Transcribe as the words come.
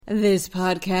This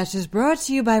podcast is brought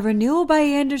to you by Renewal by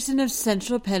Andersen of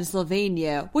Central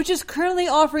Pennsylvania, which is currently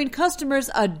offering customers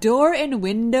a door and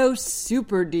window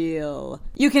super deal.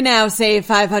 You can now save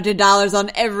 $500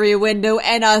 on every window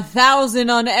and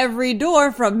 $1,000 on every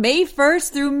door from May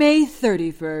 1st through May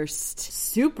 31st.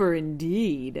 Super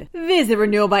indeed. Visit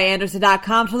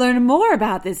renewalbyandersen.com to learn more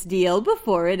about this deal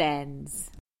before it ends.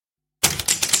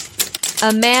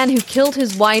 A man who killed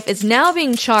his wife is now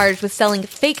being charged with selling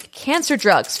fake cancer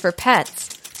drugs for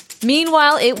pets.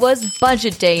 Meanwhile, it was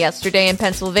budget day yesterday in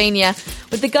Pennsylvania,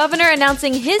 with the governor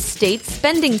announcing his state's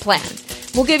spending plan.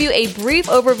 We'll give you a brief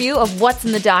overview of what's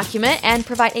in the document and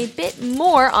provide a bit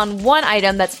more on one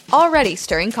item that's already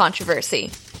stirring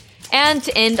controversy. And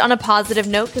to end on a positive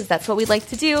note, because that's what we like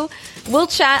to do, we'll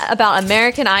chat about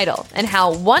American Idol and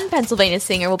how one Pennsylvania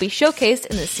singer will be showcased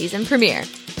in the season premiere.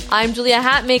 I'm Julia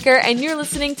Hatmaker, and you're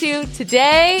listening to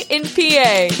Today in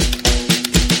PA.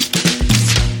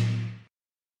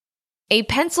 A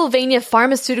Pennsylvania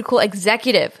pharmaceutical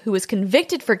executive who was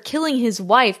convicted for killing his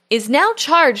wife is now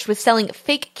charged with selling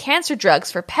fake cancer drugs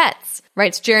for pets,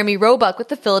 writes Jeremy Roebuck with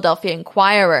the Philadelphia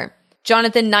Inquirer.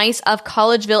 Jonathan Nice of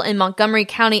Collegeville in Montgomery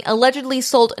County allegedly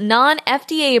sold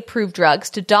non-FDA-approved drugs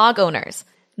to dog owners.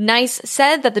 Nice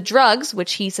said that the drugs,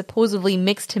 which he supposedly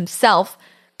mixed himself,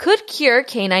 could cure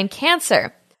canine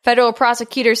cancer. Federal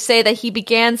prosecutors say that he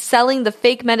began selling the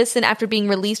fake medicine after being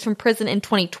released from prison in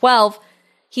 2012.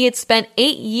 He had spent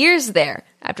 8 years there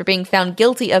after being found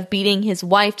guilty of beating his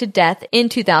wife to death in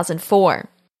 2004.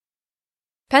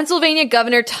 Pennsylvania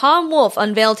Governor Tom Wolf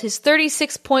unveiled his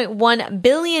 $36.1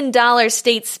 billion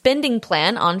state spending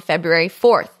plan on February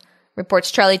 4th,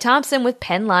 reports Charlie Thompson with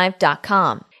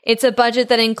PennLive.com. It's a budget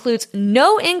that includes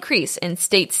no increase in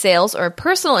state sales or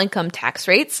personal income tax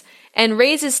rates and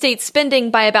raises state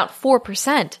spending by about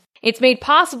 4%. It's made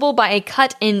possible by a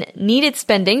cut in needed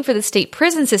spending for the state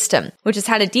prison system, which has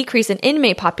had a decrease in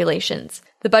inmate populations.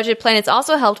 The budget plan is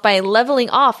also helped by a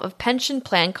leveling off of pension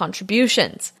plan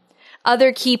contributions.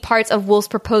 Other key parts of Wolf's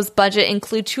proposed budget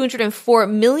include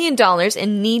 $204 million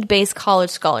in need-based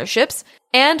college scholarships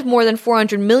and more than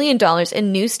 $400 million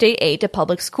in new state aid to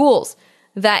public schools.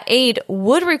 That aid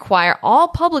would require all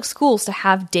public schools to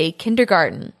have day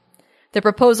kindergarten. The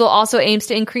proposal also aims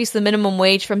to increase the minimum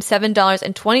wage from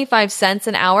 $7.25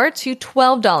 an hour to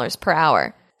 $12 per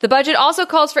hour. The budget also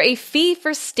calls for a fee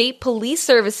for state police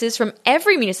services from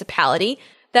every municipality.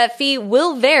 That fee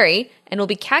will vary and will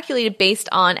be calculated based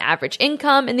on average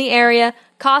income in the area,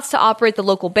 costs to operate the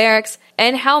local barracks,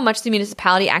 and how much the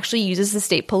municipality actually uses the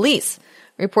state police,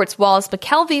 reports Wallace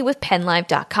McKelvey with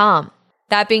PennLive.com.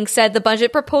 That being said, the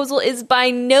budget proposal is by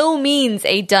no means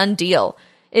a done deal.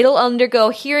 It'll undergo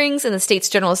hearings in the state's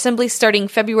General Assembly starting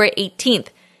February 18th.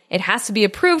 It has to be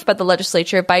approved by the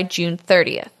legislature by June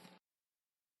 30th.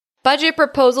 Budget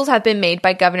proposals have been made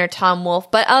by Governor Tom Wolf,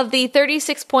 but of the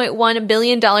 $36.1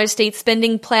 billion state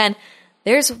spending plan,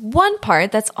 there's one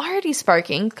part that's already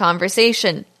sparking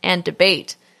conversation and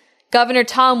debate. Governor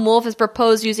Tom Wolf has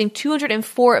proposed using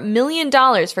 $204 million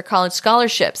for college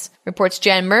scholarships, reports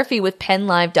Jan Murphy with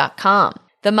PennLive.com.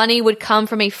 The money would come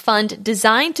from a fund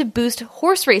designed to boost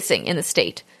horse racing in the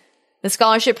state. The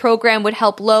scholarship program would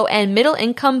help low- and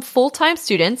middle-income full-time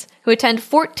students who attend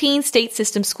 14 state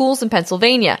system schools in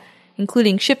Pennsylvania,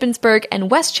 including Shippensburg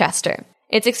and Westchester.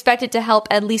 It's expected to help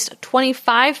at least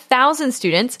 25,000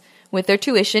 students with their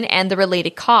tuition and the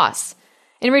related costs.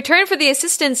 In return for the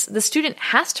assistance, the student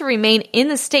has to remain in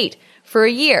the state for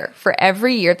a year for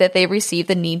every year that they receive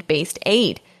the need-based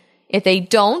aid. If they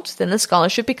don't, then the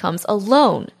scholarship becomes a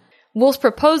loan. Wolf's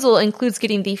proposal includes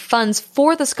getting the funds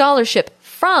for the scholarship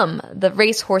from the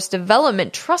Racehorse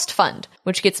Development Trust Fund,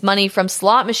 which gets money from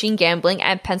slot machine gambling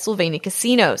at Pennsylvania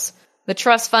casinos. The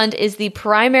trust fund is the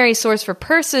primary source for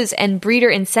purses and breeder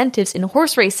incentives in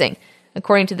horse racing,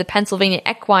 according to the Pennsylvania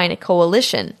Equine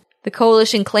Coalition. The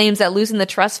coalition claims that losing the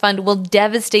trust fund will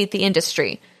devastate the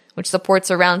industry, which supports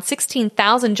around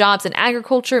 16,000 jobs in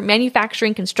agriculture,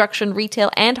 manufacturing, construction, retail,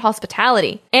 and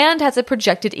hospitality, and has a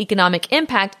projected economic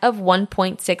impact of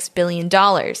 $1.6 billion.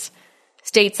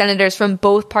 State senators from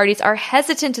both parties are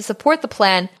hesitant to support the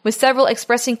plan, with several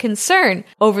expressing concern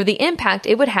over the impact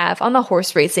it would have on the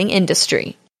horse racing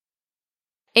industry.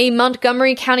 A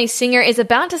Montgomery County singer is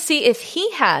about to see if he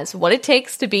has what it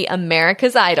takes to be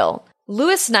America's Idol.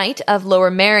 Lewis Knight of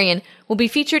Lower Merion will be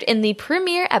featured in the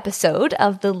premiere episode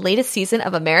of the latest season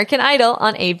of American Idol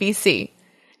on ABC.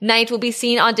 Knight will be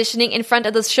seen auditioning in front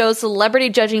of the show's celebrity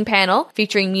judging panel,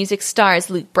 featuring music stars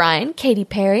Luke Bryan, Katy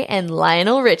Perry, and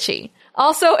Lionel Richie.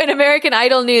 Also in American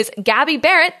Idol news, Gabby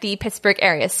Barrett, the Pittsburgh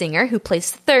area singer who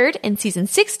placed third in season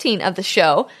 16 of the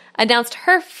show, announced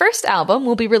her first album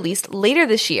will be released later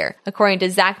this year, according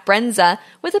to Zach Brenza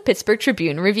with the Pittsburgh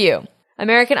Tribune Review.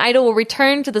 American Idol will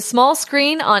return to the small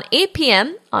screen on 8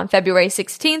 p.m. on February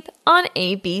 16th on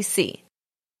ABC.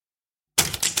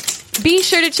 Be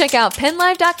sure to check out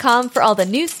PennLive.com for all the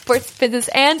news, sports, business,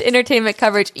 and entertainment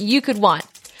coverage you could want.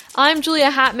 I'm Julia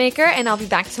Hatmaker, and I'll be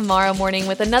back tomorrow morning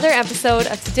with another episode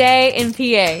of Today in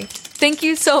PA. Thank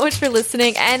you so much for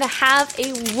listening, and have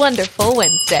a wonderful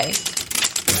Wednesday.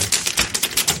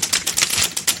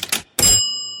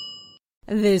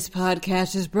 This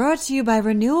podcast is brought to you by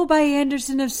Renewal by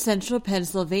Andersen of Central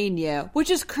Pennsylvania, which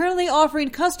is currently offering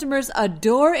customers a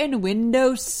door and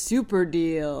window super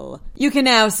deal. You can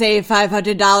now save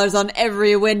 $500 on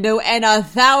every window and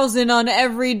 $1,000 on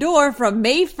every door from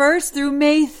May 1st through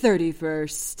May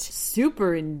 31st.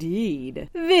 Super indeed.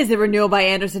 Visit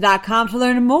renewalbyandersen.com to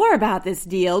learn more about this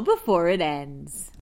deal before it ends.